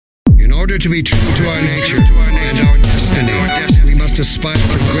order to be true to our nature and our destiny, we must aspire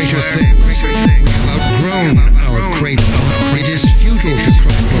to greater things. We have outgrown our cradle. It is futile to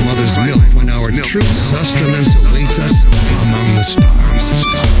cry for mother's milk when our true sustenance awaits us among the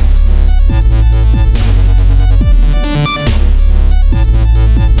stars.